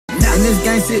In this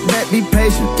game, sit back, be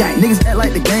patient. Niggas act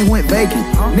like the game went vacant.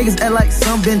 Niggas act like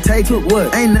some been taken.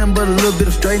 What? Ain't nothing but a little bit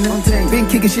of straightening. Been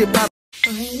kicking shit pop.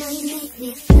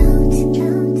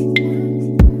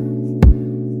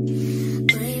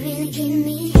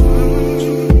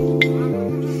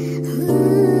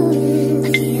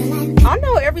 I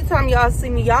know every time y'all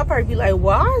see me, y'all probably be like,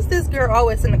 why is this girl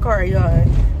always in the car, y'all?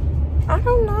 I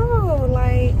don't know.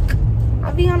 Like,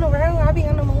 I be on the road, I be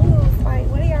on the move. Like,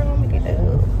 what do y'all want me to do?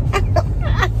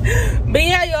 But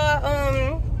yeah,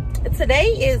 y'all, today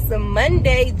is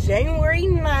Monday, January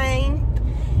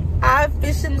 9th. I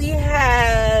officially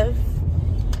have,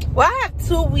 well, I have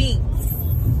 2 weeks.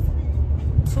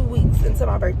 2 weeks into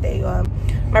my birthday, y'all.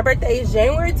 My birthday is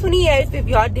January 28th. If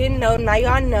y'all didn't know, now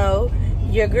y'all know.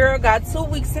 Your girl got 2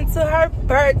 weeks into her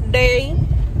birthday.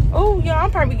 Oh, y'all,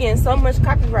 I'm probably getting so much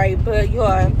copyright, but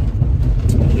y'all,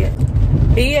 yeah.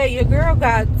 But yeah, your girl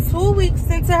got 2 weeks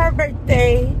into her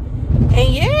birthday.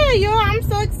 And yeah, y'all, I'm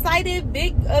so excited.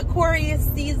 Big Aquarius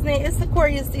season. It's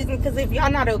Aquarius season, because if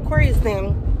y'all not Aquarius,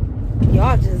 then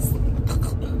y'all just,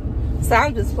 so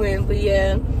I'm just playing. But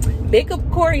yeah, big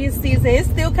Aquarius season. It's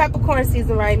still Capricorn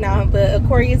season right now, but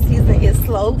Aquarius season is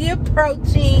slowly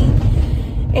approaching.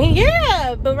 And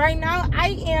yeah, but right now I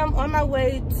am on my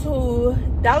way to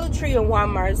Dollar Tree and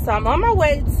Walmart. So I'm on my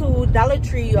way to Dollar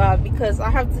Tree, y'all, because I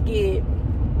have to get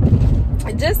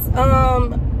just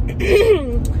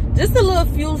just a little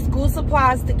few school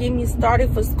supplies to get me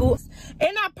started for school.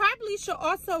 And I probably should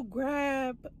also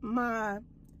grab my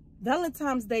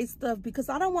Valentine's Day stuff, because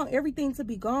I don't want everything to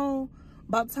be gone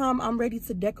by the time I'm ready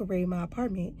to decorate my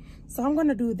apartment. So I'm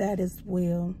gonna do that as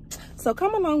well. So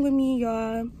come along with me,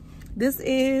 y'all. This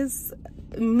is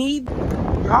me.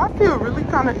 Y'all, feel really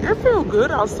kind of, it feel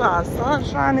good outside. Sun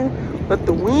shining, but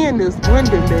the wind is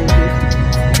winding, baby.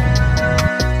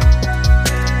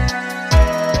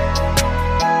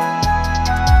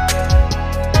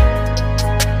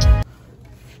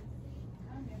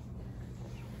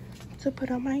 To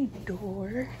put on my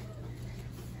door.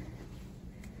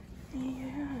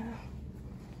 Yeah.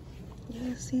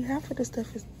 Yeah, see, half of the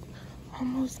stuff is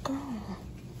almost gone.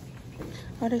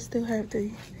 Oh, they still have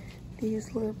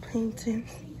these little paintings.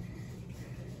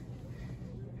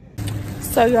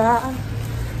 So y'all,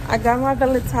 I got my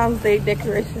Valentine's Day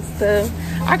decoration stuff.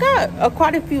 I got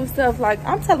quite a few stuff. Like,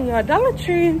 I'm telling y'all, Dollar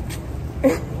Tree,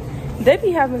 they be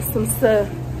having some stuff.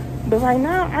 But right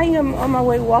now, I am on my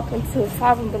way walking to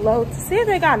Five and Below to see if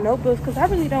they got notebooks, because I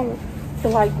really don't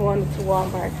feel like going to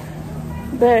Walmart.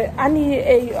 But I need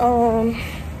a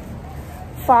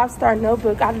 5-star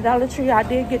notebook out of Dollar Tree. I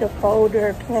did get a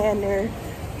folder, planner,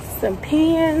 some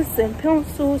pens and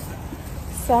pencils.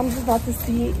 So I'm just about to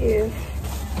see if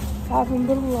Five and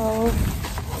Below,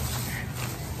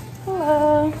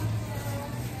 hello,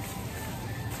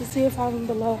 to see if Five and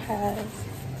Below has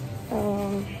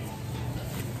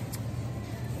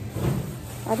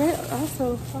I bet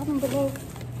also Five and Below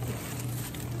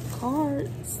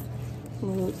cards.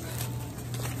 Look.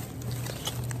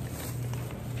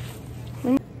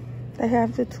 They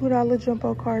have the $2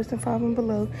 jumbo cards and Five and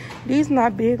Below. These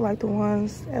not big like the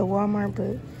ones at Walmart,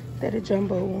 but they're the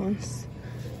jumbo ones.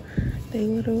 They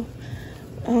little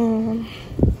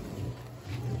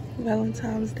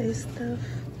Valentine's Day stuff.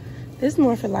 This is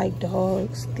more for like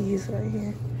dogs, these right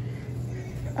here.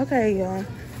 Okay, y'all,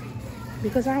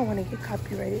 because I don't want to get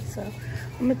copyrighted, so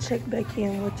I'm gonna check back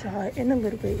in with y'all in a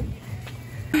little bit.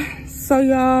 So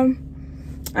y'all,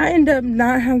 I end up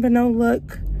not having no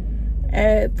luck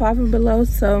at Five and Below,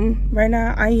 so right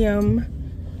now I am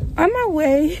on my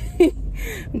way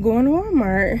going to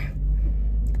Walmart.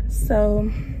 So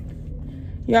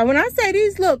yeah, when I say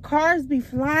these little cars be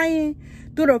flying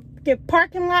through the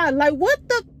parking lot, like, what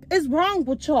the is wrong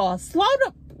with y'all? Slow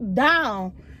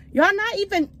down. Y'all not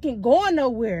even going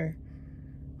nowhere.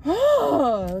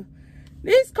 Oh,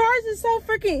 these cars are so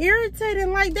freaking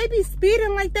irritating. Like, they be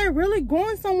speeding like they're really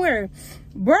going somewhere.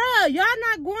 Bruh, y'all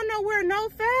not going nowhere no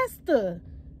faster.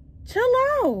 Chill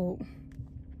out.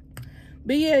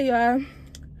 But yeah, y'all,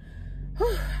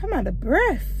 I'm out of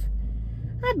breath.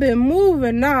 I've been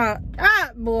moving now.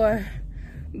 Boy.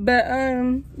 But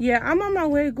yeah, I'm on my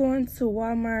way going to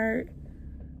Walmart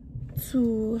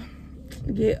to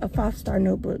get a 5-star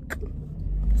notebook.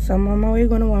 So I'm on my way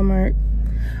going to Walmart.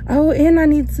 Oh, and I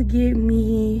need to get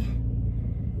me,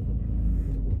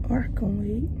 or I can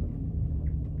wait.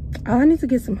 Oh, I need to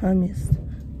get some hummus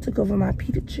to go over my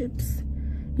pita chips.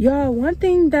 Y'all, one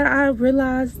thing that I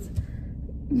realized,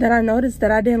 that I noticed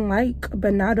that I didn't like,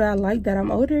 but now that I like that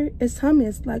I'm older, is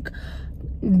hummus. Like,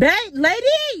 babe,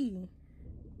 lady,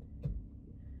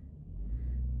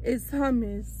 it's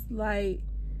hummus. Like,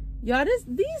 Y'all,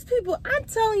 these people, I'm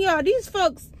telling y'all, these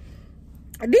folks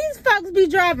be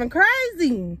driving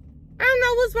crazy. I don't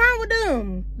know what's wrong with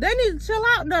them. They need to chill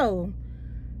out though.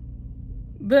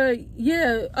 But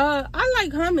yeah, I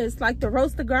like hummus, like the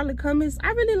roasted garlic hummus.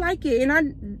 I really like it, and I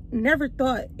never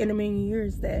thought in a million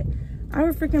years that I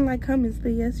would freaking like hummus.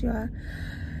 But yes, y'all,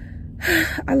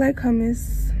 I like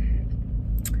hummus.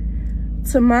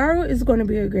 Tomorrow is going to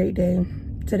be a great day.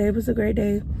 Today was a great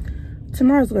day.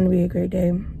 Tomorrow's going to be a great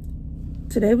day.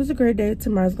 Today was a great day.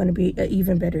 Tomorrow's going to be an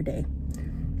even better day.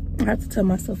 I have to tell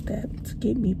myself that to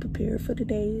get me prepared for the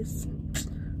days.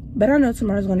 But I know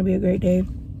tomorrow's going to be a great day.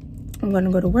 I'm going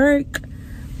to go to work,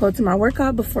 go to my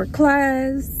workout before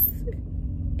class.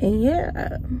 And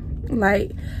yeah,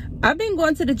 like, I've been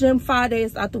going to the gym 5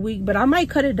 days out the week, but I might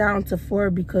cut it down to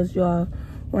 4 because, y'all,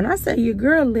 when I say your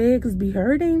girl legs be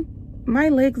hurting, my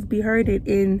legs be hurting,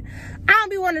 and I don't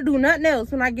be wanting to do nothing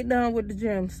else when I get done with the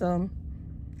gym. So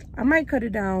I might cut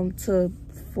it down to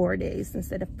 4 days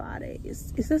instead of 5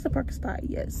 days. Is this a parking spot?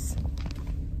 Yes.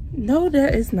 No,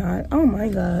 that is not. Oh my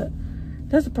God.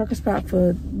 That's a parking spot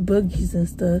for buggies and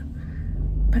stuff.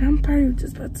 But I'm probably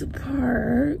just about to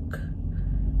park.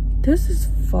 This is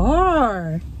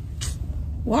far.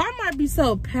 Walmart be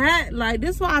so packed. Like,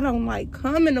 this is why I don't like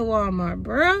coming to Walmart,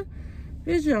 bruh.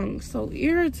 This junk so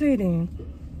irritating.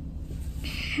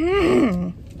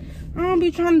 I don't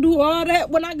be trying to do all that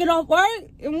when I get off work.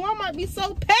 And Walmart be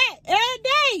so packed every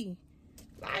day.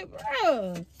 Like,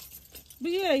 bruh.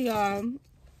 But yeah, y'all.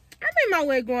 I'm in my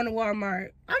way going to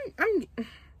Walmart.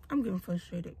 I'm getting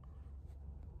frustrated.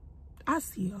 I'll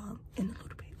see y'all in a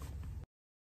little bit.